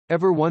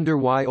Ever wonder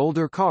why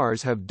older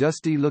cars have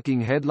dusty-looking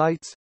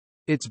headlights?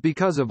 It's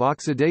because of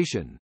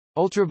oxidation.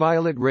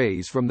 Ultraviolet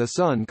rays from the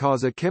sun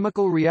cause a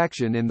chemical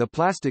reaction in the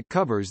plastic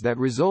covers that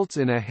results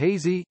in a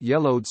hazy,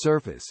 yellowed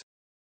surface.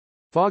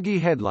 Foggy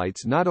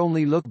headlights not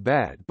only look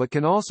bad but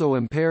can also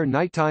impair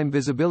nighttime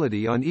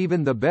visibility on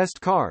even the best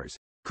cars,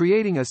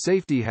 creating a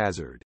safety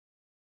hazard.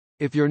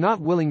 If you're not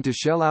willing to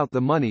shell out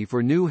the money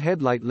for new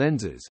headlight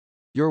lenses,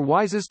 your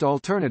wisest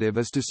alternative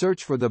is to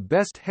search for the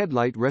best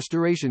headlight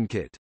restoration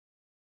kit.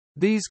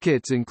 These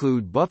kits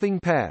include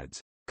buffing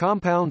pads,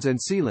 compounds and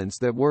sealants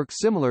that work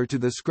similar to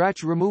the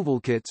scratch removal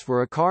kits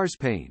for a car's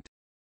paint.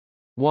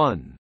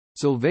 1.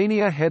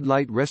 Sylvania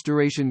Headlight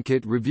Restoration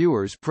Kit.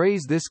 Reviewers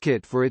praise this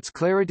kit for its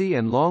clarity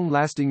and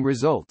long-lasting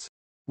results,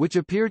 which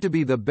appear to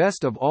be the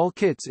best of all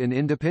kits in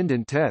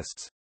independent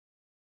tests.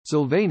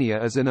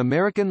 Sylvania is an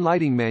American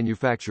lighting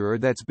manufacturer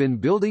that's been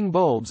building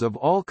bulbs of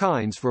all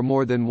kinds for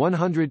more than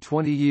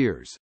 120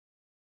 years.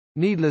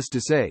 Needless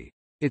to say,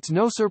 it's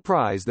no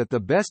surprise that the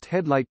best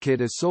headlight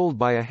kit is sold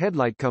by a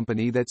headlight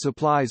company that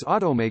supplies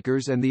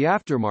automakers and the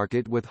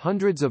aftermarket with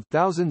hundreds of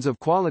thousands of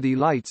quality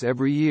lights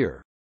every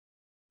year.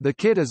 The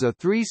kit is a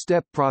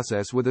 3-step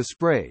process with a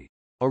spray,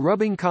 a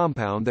rubbing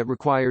compound that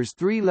requires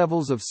 3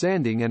 levels of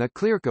sanding and a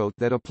clearcoat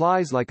that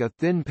applies like a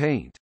thin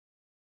paint.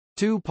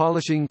 2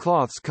 polishing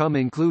cloths come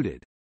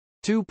included.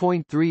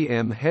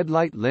 2.3M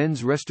Headlight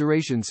Lens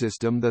Restoration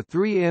System. The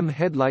 3M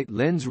Headlight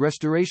Lens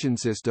Restoration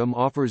System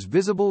offers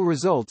visible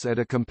results at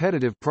a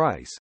competitive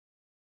price.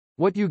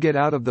 What you get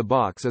out of the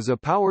box is a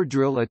power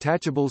drill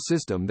attachable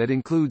system that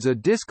includes a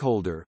disc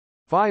holder,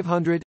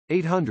 500,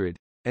 800,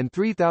 and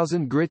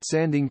 3000 grit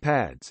sanding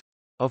pads,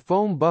 a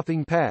foam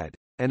buffing pad,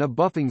 and a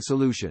buffing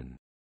solution.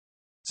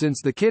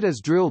 Since the kit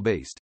is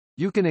drill-based,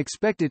 you can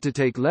expect it to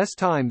take less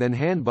time than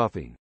hand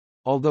buffing,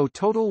 although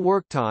total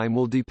work time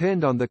will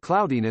depend on the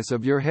cloudiness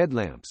of your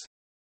headlamps.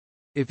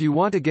 If you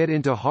want to get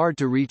into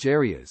hard-to-reach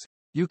areas,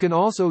 you can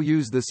also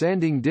use the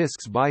sanding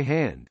discs by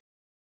hand.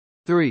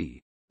 3.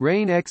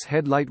 Rain-X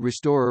Headlight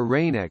Restorer.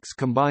 Rain-X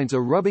combines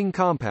a rubbing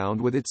compound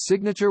with its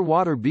signature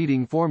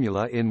water-beading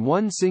formula in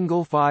one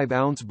single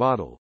 5-ounce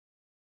bottle.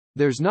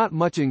 There's not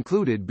much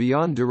included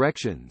beyond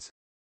directions.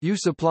 You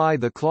supply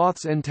the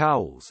cloths and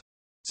towels.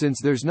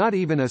 Since there's not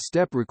even a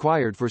step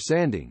required for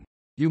sanding,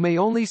 you may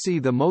only see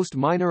the most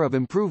minor of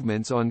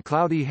improvements on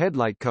cloudy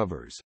headlight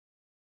covers.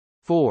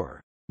 4.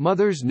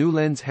 Mother's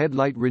NuLens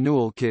Headlight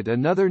Renewal Kit.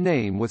 Another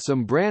name with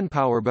some brand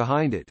power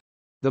behind it.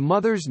 The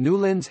Mother's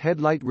NuLens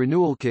Headlight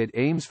Renewal Kit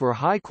aims for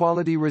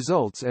high-quality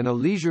results and a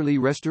leisurely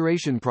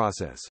restoration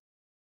process.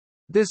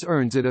 This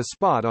earns it a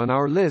spot on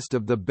our list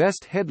of the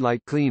best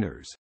headlight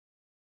cleaners.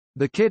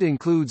 The kit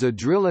includes a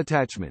drill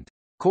attachment,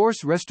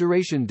 coarse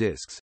restoration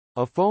discs,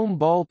 a foam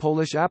ball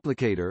polish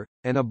applicator,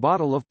 and a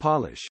bottle of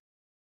polish.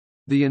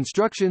 The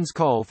instructions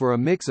call for a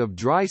mix of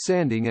dry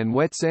sanding and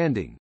wet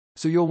sanding,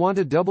 so you'll want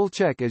to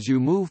double-check as you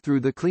move through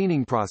the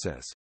cleaning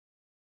process.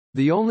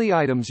 The only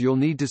items you'll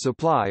need to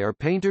supply are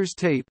painter's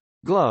tape,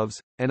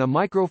 gloves, and a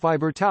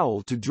microfiber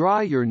towel to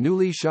dry your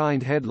newly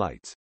shined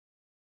headlights.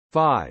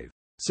 5.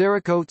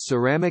 Cerakote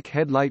Ceramic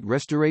Headlight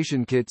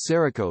Restoration Kit.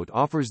 Cerakote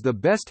offers the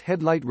best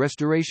headlight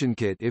restoration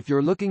kit if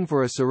you're looking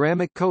for a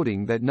ceramic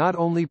coating that not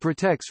only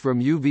protects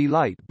from UV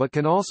light but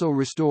can also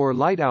restore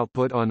light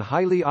output on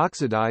highly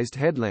oxidized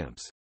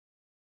headlamps.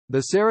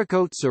 The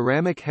Cerakote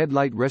Ceramic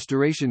Headlight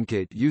Restoration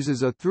Kit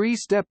uses a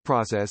 3-step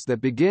process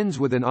that begins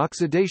with an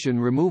oxidation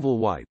removal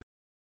wipe.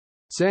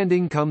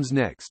 Sanding comes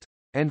next.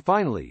 And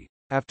finally,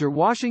 after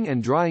washing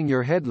and drying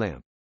your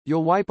headlamp,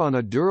 you'll wipe on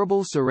a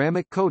durable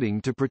ceramic coating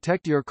to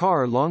protect your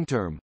car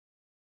long-term.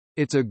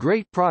 It's a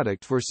great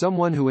product for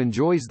someone who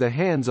enjoys the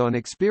hands-on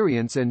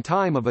experience and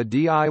time of a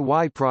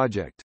DIY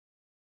project.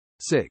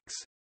 6.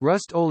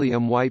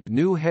 Rust-Oleum Wipe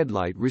New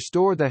Headlight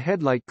Restore. The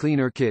headlight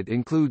cleaner kit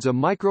includes a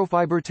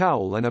microfiber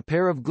towel and a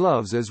pair of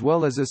gloves as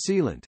well as a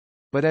sealant,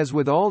 but as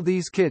with all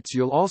these kits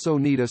you'll also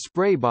need a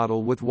spray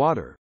bottle with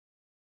water.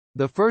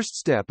 The first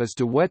step is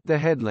to wet the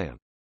headlamp.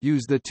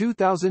 Use the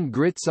 2000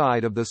 grit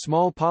side of the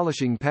small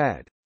polishing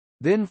pad.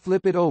 Then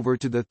flip it over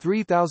to the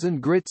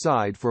 3000 grit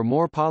side for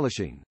more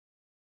polishing.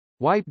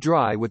 Wipe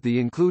dry with the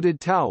included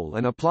towel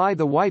and apply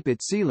the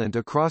wipe-it sealant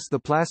across the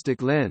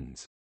plastic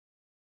lens.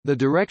 The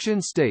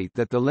directions state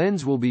that the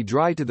lens will be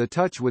dry to the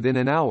touch within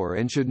an hour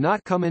and should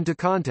not come into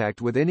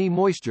contact with any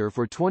moisture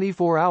for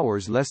 24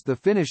 hours lest the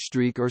finish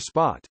streak or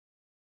spot.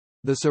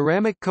 The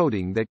ceramic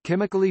coating that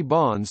chemically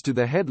bonds to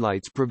the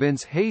headlights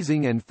prevents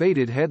hazing and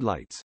faded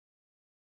headlights.